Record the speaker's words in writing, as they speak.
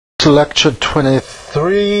Lecture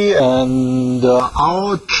 23, and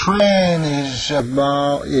our train is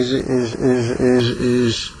about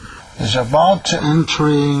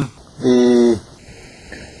entering the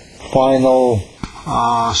final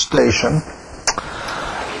station,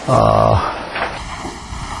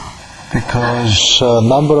 because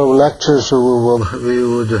number of lectures we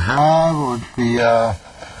would have would be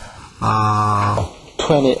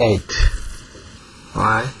 28,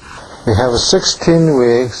 right? We have 16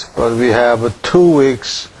 weeks, but we have 2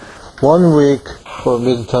 weeks, 1 week for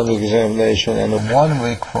midterm examination and 1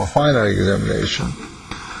 week for final examination.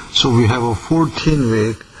 So we have a 14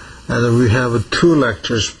 week, and we have 2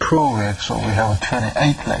 lectures per week, so we have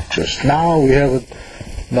 28 lectures. Now we have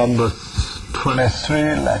number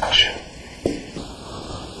 23 lecture.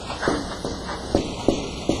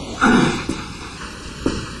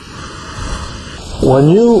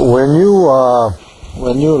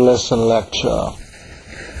 When you listen lecture,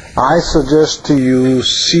 I suggest to you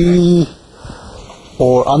see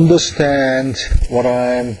or understand what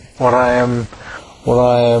I am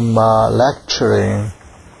lecturing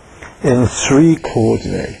in 3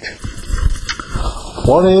 coordinates.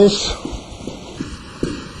 What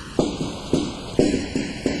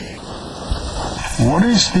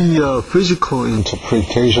is the physical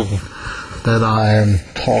interpretation that I am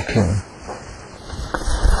talking?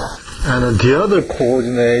 And the other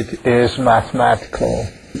coordinate is mathematical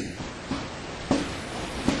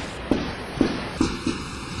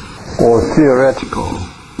or theoretical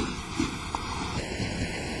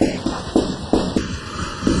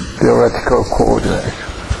coordinate.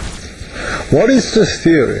 What is the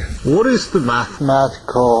theory? What is the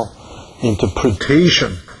mathematical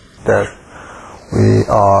interpretation that we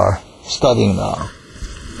are studying now?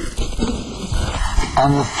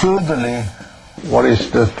 And thirdly, what is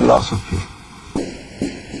the philosophy?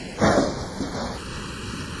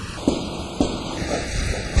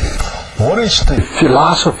 What is the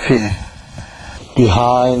philosophy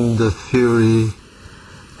behind the theory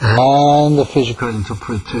and the physical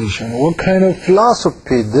interpretation? What kind of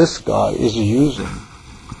philosophy this guy is using?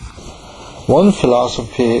 One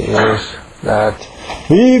philosophy is that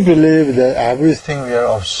we believe that everything we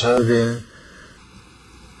are observing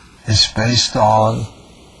is based on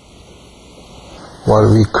what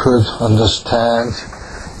we could understand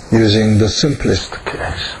using the simplest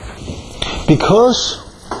case. Because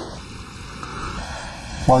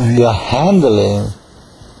what we are handling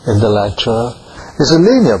in the lecture is a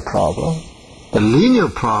linear problem. The linear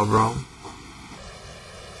problem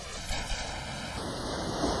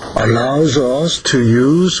allows us to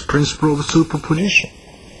use principle of superposition.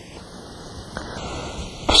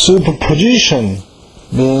 Superposition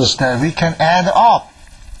means that we can add up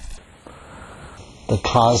the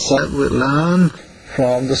concept we learned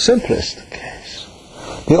from the simplest case.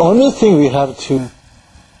 The only thing we have to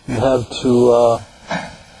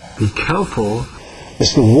be careful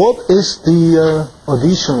is what is the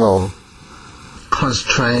additional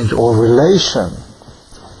constraint or relation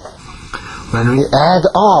when we add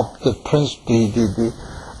up the things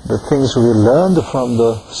we learned from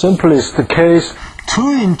the simplest case to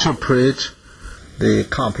interpret the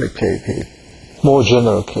complicated, more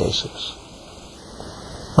general cases.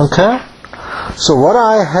 Okay? So what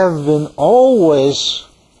I have been always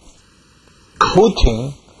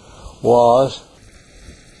quoting was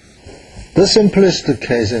the simplest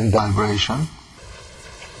case in vibration,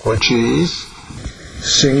 which is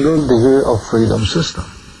single degree of freedom system.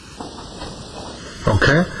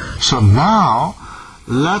 Okay? So now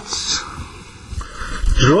let's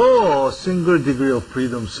draw a single degree of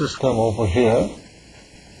freedom system over here.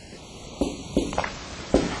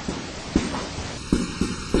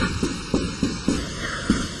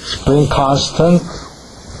 Spring constant,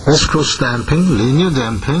 viscous damping, linear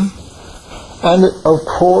damping, and of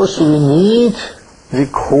course we need the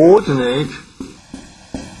coordinate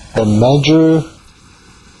that measure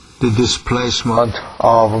the displacement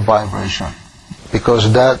of vibration,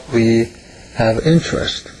 because that we have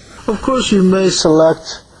interest. Of course you may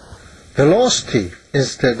select velocity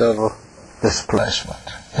instead of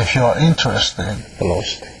displacement if you are interested in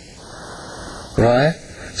velocity, right?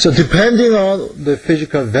 So depending on the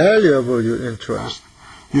physical variable you interest,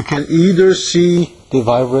 you can either see the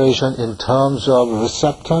vibration in terms of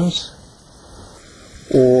receptance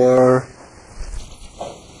or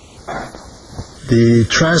the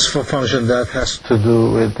transfer function that has to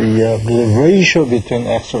do with the ratio between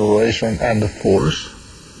acceleration and the force,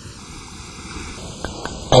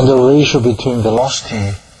 and the ratio between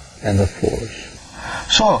velocity and the force.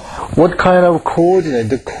 So, what kind of coordinate?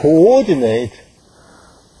 The coordinate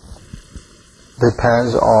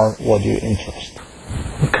depends on what you're interested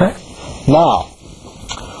in. Okay? Now,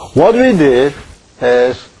 what we did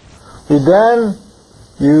is we then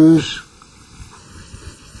use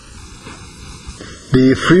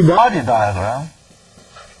the free body diagram,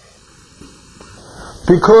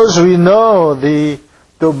 because we know the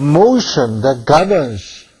motion that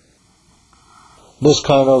governs this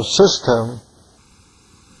kind of system.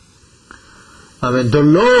 The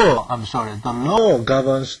law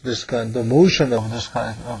governs this kind, the motion of this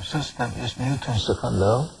kind of system is Newton's second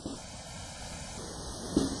law.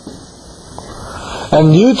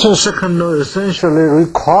 And Newton's second law essentially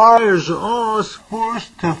requires us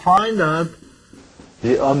first to find out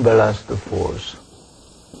the unbalanced force.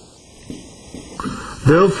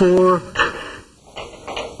 Therefore,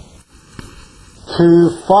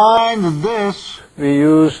 to find this, we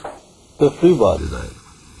use the free body diagram.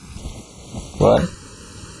 Right?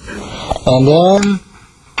 And then,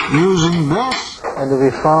 using this, and we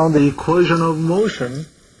found the equation of motion,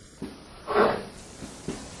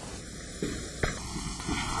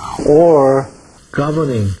 or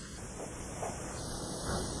governing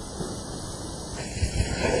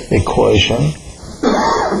equation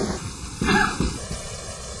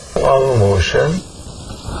of motion,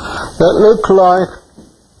 that look like,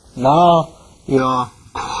 now you are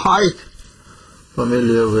quite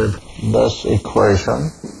familiar with this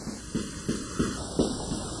equation.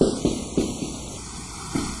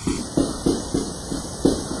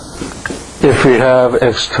 If we have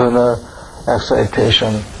external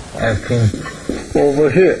excitation acting over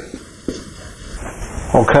here.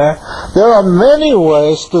 Okay? There are many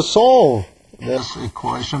ways to solve this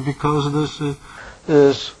equation, because this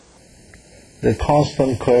is the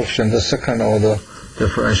constant coefficient, the second order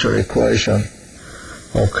differential equation.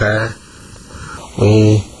 Okay?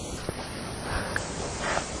 We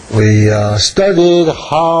studied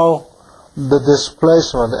how the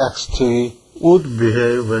displacement xt would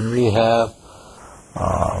behave when we have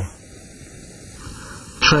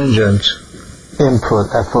transient input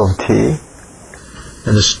f of t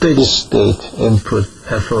and a steady state input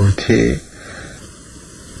f of t.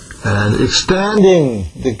 And extending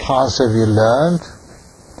the concept we learned,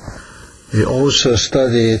 we also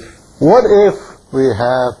studied what if we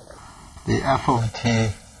have the f of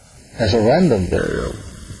t as a random variable.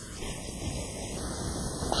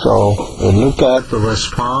 So we look at the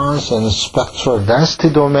response in the spectral density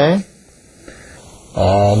domain,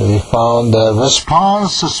 and we found that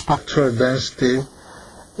response spectral density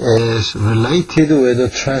is related with the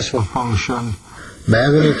transfer function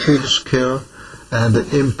magnitude scale and the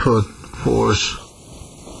input force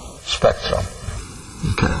spectrum.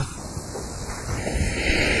 Okay.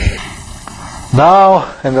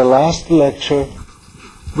 Now, in the last lecture,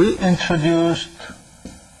 we introduced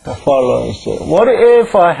the following. So, what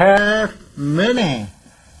if I have many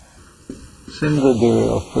single degree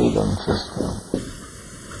of freedom systems?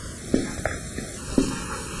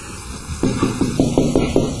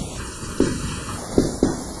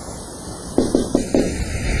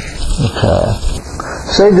 Okay.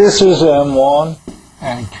 Say this is M1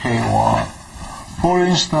 and K1. For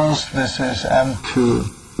instance, this is M2,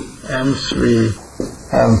 M3,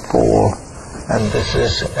 M4, and this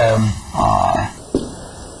is MI,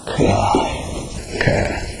 KI. Okay.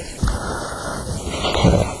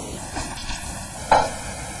 Okay.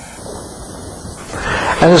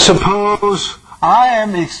 And suppose I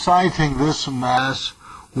am exciting this mass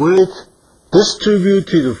with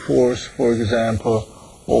distributed force, for example,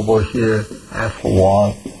 over here,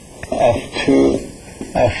 F1, F2,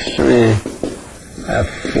 F3,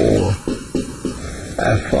 F4,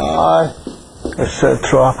 Fi,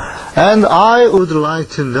 etc. And I would like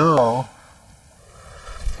to know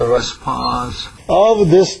the response of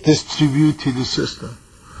this distributed system.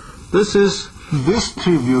 This is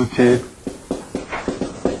distributed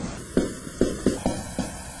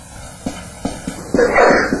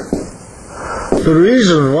The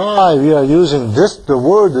reason why we are using the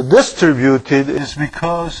word distributed is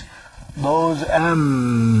because those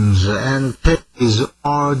M's and K's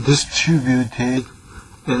are distributed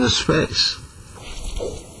in space.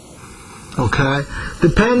 Okay?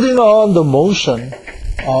 Depending on the motion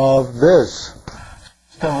of this,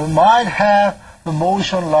 so we might have the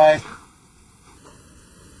motion like,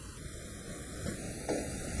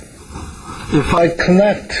 if I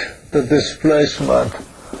connect the displacement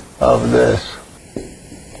of this,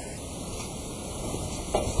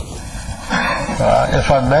 if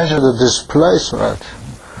I measure the displacement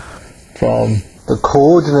from the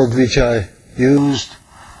coordinate which I used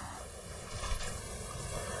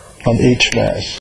on each mass,